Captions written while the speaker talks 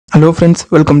Hello friends,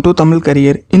 welcome to Tamil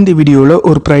Career. In the video la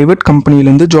ஒரு private company ல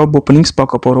இருந்து job openings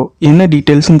பார்க்க போறோம். என்ன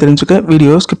details னு தெரிஞ்சுக்க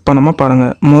வீடியோ skip பண்ணாம பாருங்க.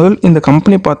 முதல்ல இந்த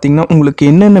company பாத்தீங்கன்னா உங்களுக்கு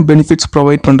என்னென்ன benefits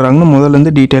provide பண்றாங்கன்னு முதல்ல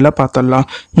இருந்து டீடைலா பார்த்தறலாம்.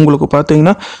 உங்களுக்கு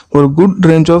பாத்தீங்கன்னா ஒரு good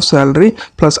range of salary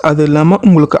plus அது இல்லாம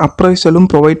உங்களுக்கு appraisal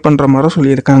provide பண்ற மாதிரி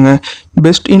சொல்லிருக்காங்க.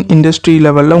 Best in industry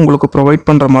levelல உங்களுக்கு provide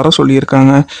பண்ற மாதிரி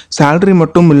சொல்லிருக்காங்க. salary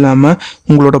மட்டும் இல்லாம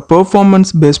உங்களோட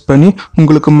performance base பண்ணி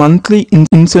உங்களுக்கு monthly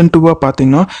incentive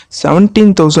பாத்தீங்கன்னா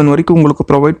 17,000 வரைக்கும் உங்களுக்கு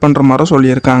ப்ரொவைட் பண்ற மாதிரி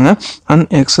சொல்லியிருக்காங்க. an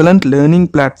excellent learning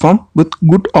platform with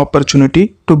good opportunity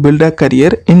to build a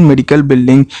career in medical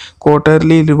billing,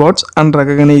 quarterly rewards and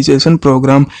recognition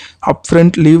program,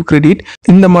 upfront leave credit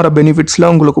இந்த மாதிரி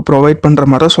பெனிஃபிட்ஸ்லாம் உங்களுக்கு ப்ரொவைட் பண்ற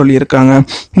மாதிரி சொல்லியிருக்காங்க.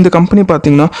 இந்த கம்பெனி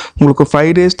பார்த்தீங்கன்னா உங்களுக்கு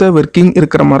 5 days தான் ஒர்க்கிங்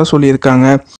இருக்கிற மாதிரி சொல்லியிருக்காங்க.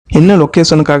 என்ன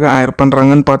லொகேஷனுக்காக ஹையர்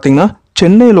பண்றாங்கன்னு பார்த்தீங்கன்னா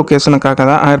சென்னை லொகேஷனுக்காக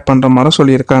தான் ஹையர் பண்ணுற மாதிரி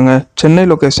சொல்லியிருக்காங்க. சென்னை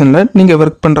லொகேஷனில் நீங்கள்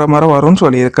ஒர்க் பண்ணுற மாதிரி வரும்னு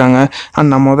சொல்லியிருக்காங்க. அண்ட்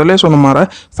நான் முதல்ல சொன்ன மாதிரி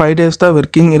 5 days தான்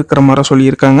ஒர்க்கிங் இருக்கிற மாதிரி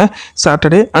சொல்லியிருக்காங்க.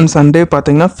 சாட்டர்டே அண்ட் சண்டே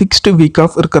பார்த்தீங்கன்னா ஃபிக்ஸ்டு வீக்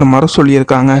ஆஃப் இருக்கிற மாதிரி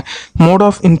சொல்லியிருக்காங்க. மோட்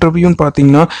ஆஃப் இன்டர்வியூன்னு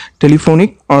பார்த்தீங்கன்னா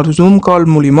டெலிஃபோனிக் ஆர் ஜூம் கால்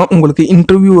மூலிமா உங்களுக்கு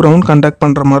இன்டர்வியூ ரவுண்ட் கண்டக்ட்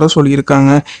பண்ணுற மாதிரி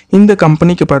சொல்லியிருக்காங்க. இந்த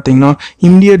கம்பெனிக்கு பார்த்தீங்கன்னா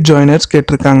இமிடியட் ஜாயினர்ஸ்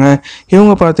கேட்டிருக்காங்க.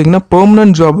 இவங்க பார்த்தீங்கன்னா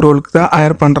பெர்மனன்ட் ஜாப் ரோலுக்கு தான்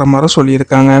ஹையர் பண்ணுற மாதிரி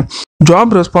சொல்லியிருக்காங்க.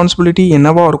 ஜாப் ரெஸ்பான்சிபிலிட்டி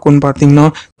என்னவா இருக்கும்னு பார்த்தீங்கன்னா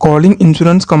calling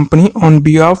insurance company on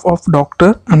behalf of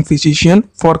doctor and physician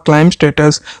for claim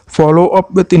status, follow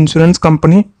up with insurance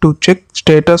company to check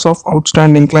status of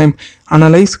outstanding claim,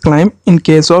 analyse claim in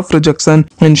case of rejection,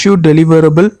 ensure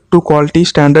deliverable to quality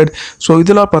standard. So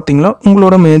இதெல்லாம் பார்த்தீங்கன்னா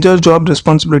உங்களோட major job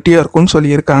ரெஸ்பான்சிபிலிட்டியாக இருக்கும்னு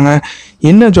சொல்லியிருக்காங்க.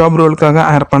 என்ன job ரோலுக்காக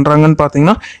higher பண்ணுறாங்கன்னு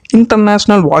பார்த்தீங்கன்னா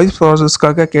international voice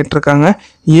ப்ராசஸ்க்காக கேட்டிருக்காங்க.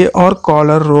 AR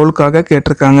collar ரோலுக்காக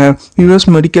கேட்டிருக்காங்க. யூஎஸ்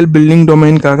மெடிக்கல் பில்லிங்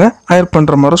டொமைனுக்காக ஹையர்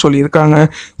பண்ணுற மாதிரி சொல்லியிருக்காங்க.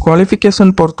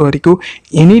 குவாலிஃபிகேஷன் பொறுத்த வரைக்கும்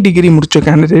எனி டிகிரி முடித்த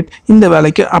கேண்டிடேட் இந்த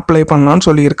வேலைக்கு அப்ளை பண்ணலான்னு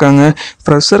சொல்லியிருக்காங்க.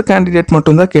 ஃப்ரெஷர் கேண்டிடேட்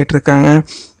மட்டும்தான் கேட்டிருக்காங்க.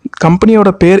 கம்பெனியோட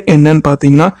பேர் என்னன்னு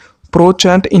பார்த்தீங்கன்னா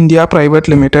Prochant India Private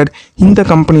Limited. இந்த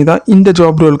கம்பெனி தான் இந்த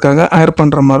ஜாப் ரோலுக்காக ஹையர்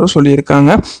பண்ணுற மாதிரி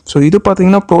சொல்லியிருக்காங்க. ஸோ இது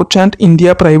பார்த்தீங்கன்னா Prochant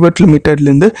India Private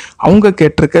Limitedலேருந்து அவங்க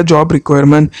கேட்டிருக்க ஜாப்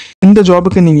ரிக்குவயர்மெண்ட். இந்த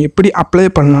ஜாபுக்கு நீங்கள் எப்படி அப்ளை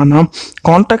பண்ணலான்னா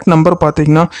கான்டாக்ட் நம்பர்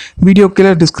பார்த்தீங்கன்னா வீடியோ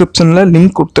கீழே டிஸ்கிரிப்ஷனில்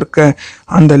லிங்க் கொடுத்துருக்கேன்.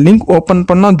 அந்த லிங்க் ஓப்பன்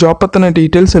பண்ணால் ஜாப் பற்றின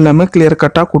டீட்டெயில்ஸ் எல்லாமே கிளியர்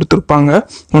கட்டாக கொடுத்துருப்பாங்க.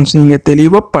 ஒன்ஸ் நீங்கள்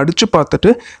தெளிவாக படித்து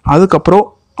பார்த்துட்டு அதுக்கப்புறம்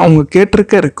அவங்க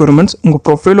கேட்டிருக்க ரெக்வயர்மெண்ட்ஸ் உங்கள்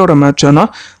ப்ரொஃபைலோட மேட்ச் ஆனால்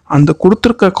அந்த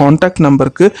கொடுத்துருக்க கான்டாக்ட்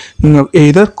நம்பருக்கு நீங்கள்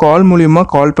எதர் கால் மூலிமா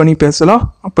கால் பண்ணி பேசலாம்.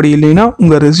 அப்படி இல்லைன்னா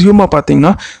உங்கள் ரெஸ்யூமை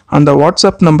பார்த்தீங்கன்னா அந்த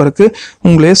வாட்ஸ்அப் நம்பருக்கு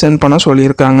உங்களே சென்ட் பண்ண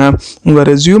சொல்லியிருக்காங்க. உங்கள்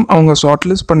ரெஸ்யூம் அவங்க ஷார்ட்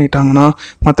லிஸ்ட் பண்ணிட்டாங்கன்னா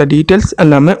மற்ற டீட்டெயில்ஸ்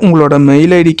எல்லாமே உங்களோட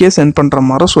மெயில் ஐடிக்கே சென்ட் பண்ணுற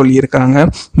மாதிரி சொல்லியிருக்காங்க.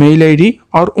 மெயில் ஐடி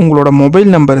ஆர் உங்களோட மொபைல்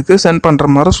நம்பருக்கு சென்ட் பண்ணுற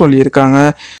மாதிரி சொல்லியிருக்காங்க.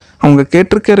 அவங்க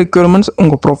கேட்டிருக்க ரெக்வயர்மெண்ட்ஸ்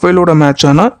உங்கள் ப்ரொஃபைலோட மேட்ச்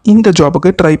ஆனால் இந்த ஜாபுக்கு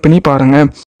ட்ரை பண்ணி பாருங்கள்.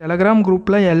 டெலகிராம்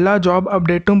குரூப்பில் எல்லா ஜாப்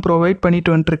அப்டேட்டும் ப்ரொவைட்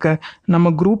பண்ணிட்டு வந்துட்டுருக்கேன்.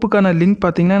 நம்ம குரூப்புக்கான லிங்க்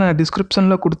பார்த்தீங்கன்னா நான்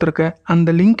டிஸ்கிரிப்ஷனில் கொடுத்துருக்கேன்.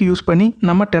 அந்த லிங்க் யூஸ் பண்ணி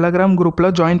நம்ம டெலகிராம்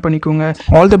குரூப்பில் ஜாயின் பண்ணிக்கோங்க.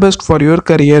 All the best for your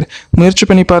career. முயற்சி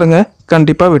பண்ணி பாருங்கள்,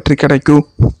 கண்டிப்பாக வெற்றி கிடைக்கும்.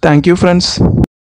 Thank you friends.